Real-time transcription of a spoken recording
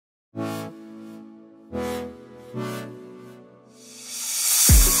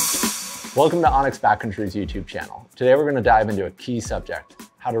Welcome to onX Backcountry's YouTube channel. Today we're going to dive into a key subject,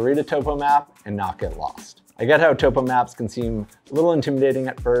 how to read a topo map and not get lost. I get how topo maps can seem a little intimidating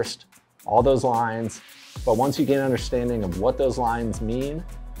at first, all those lines, but once you gain an understanding of what those lines mean,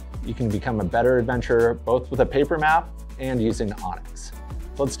 you can become a better adventurer both with a paper map and using onX.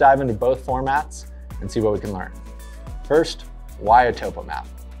 So let's dive into both formats and see what we can learn. First, why a topo map?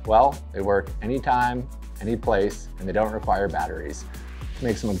 Well, they work anytime, any place, and they don't require batteries.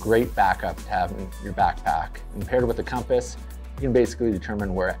 Makes them a great backup to have in your backpack. And paired with a compass, you can basically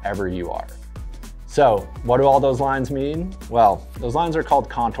determine wherever you are. So what do all those lines mean? Well, those lines are called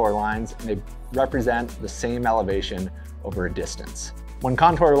contour lines and they represent the same elevation over a distance. When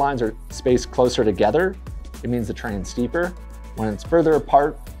contour lines are spaced closer together, it means the terrain's steeper. When it's further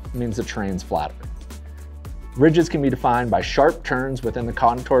apart, it means the terrain's flatter. Ridges can be defined by sharp turns within the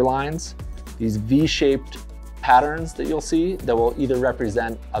contour lines. These V-shaped patterns that you'll see that will either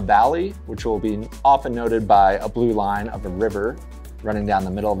represent a valley, which will be often noted by a blue line of a river running down the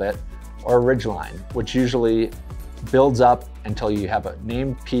middle of it, or a ridge line, which usually builds up until you have a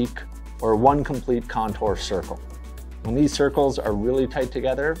named peak or one complete contour circle. When these circles are really tight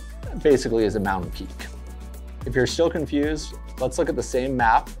together, it basically is a mountain peak. If you're still confused, let's look at the same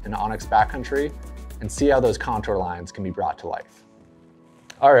map in onX Backcountry and see how those contour lines can be brought to life.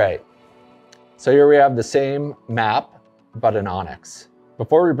 All right. So here we have the same map, but in onX.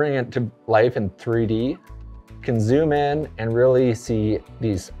 Before we bring it to life in 3D, you can zoom in and really see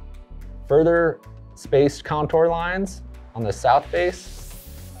these further spaced contour lines on the south face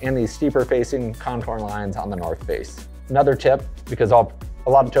and these steeper facing contour lines on the north face. Another tip, because a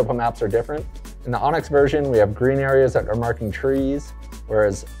lot of topo maps are different, in the onX version, we have green areas that are marking trees,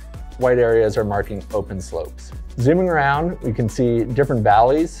 whereas white areas are marking open slopes. Zooming around, we can see different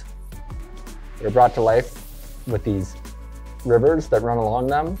valleys. They're brought to life with these rivers that run along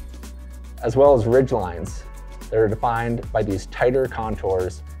them, as well as ridge lines that are defined by these tighter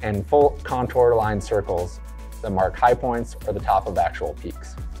contours and full contour line circles that mark high points or the top of actual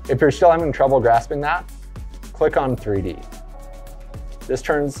peaks. If you're still having trouble grasping that, click on 3D. This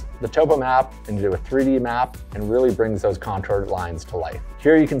turns the topo map into a 3D map and really brings those contour lines to life.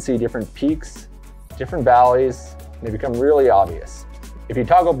 Here you can see different peaks, different valleys, and they become really obvious. If you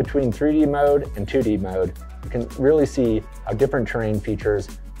toggle between 3D mode and 2D mode, you can really see how different terrain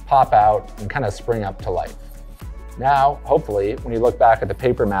features pop out and kind of spring up to life. Now, hopefully, when you look back at the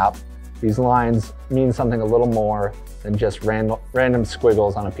paper map, these lines mean something a little more than just random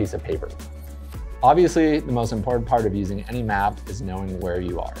squiggles on a piece of paper. Obviously, the most important part of using any map is knowing where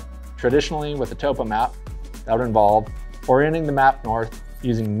you are. Traditionally, with a topo map, that would involve orienting the map north,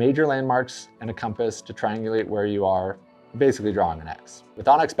 using major landmarks and a compass to triangulate where you are, basically drawing an X. With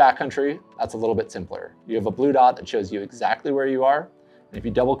onX Backcountry, that's a little bit simpler. You have a blue dot that shows you exactly where you are, and if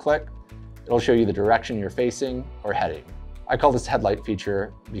you double click, it'll show you the direction you're facing or heading. I call this headlight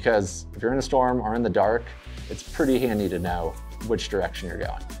feature because if you're in a storm or in the dark, it's pretty handy to know which direction you're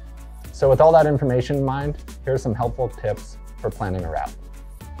going. So with all that information in mind, here are some helpful tips for planning a route.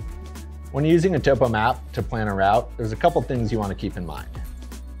 When using a topo map to plan a route, there's a couple things you want to keep in mind.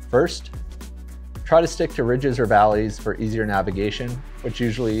 First, try to stick to ridges or valleys for easier navigation, which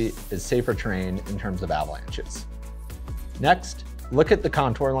usually is safer terrain in terms of avalanches. Next, look at the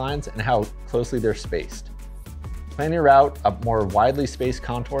contour lines and how closely they're spaced. Plan your route up more widely spaced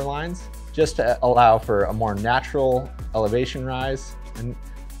contour lines just to allow for a more natural elevation rise and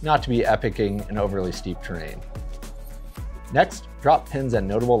not to be epicking an overly steep terrain. Next, drop pins at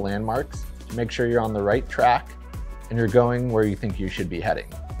notable landmarks to make sure you're on the right track and you're going where you think you should be heading.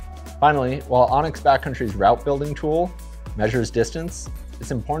 Finally, while onX Backcountry's route building tool measures distance,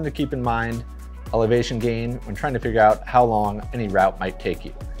 it's important to keep in mind elevation gain when trying to figure out how long any route might take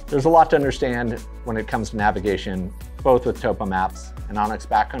you. There's a lot to understand when it comes to navigation, both with topo maps and onX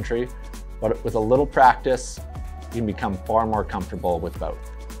Backcountry, but with a little practice, you can become far more comfortable with both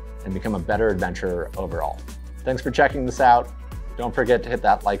and become a better adventurer overall. Thanks for checking this out. Don't forget to hit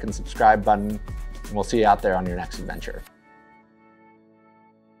that like and subscribe button, and we'll see you out there on your next adventure.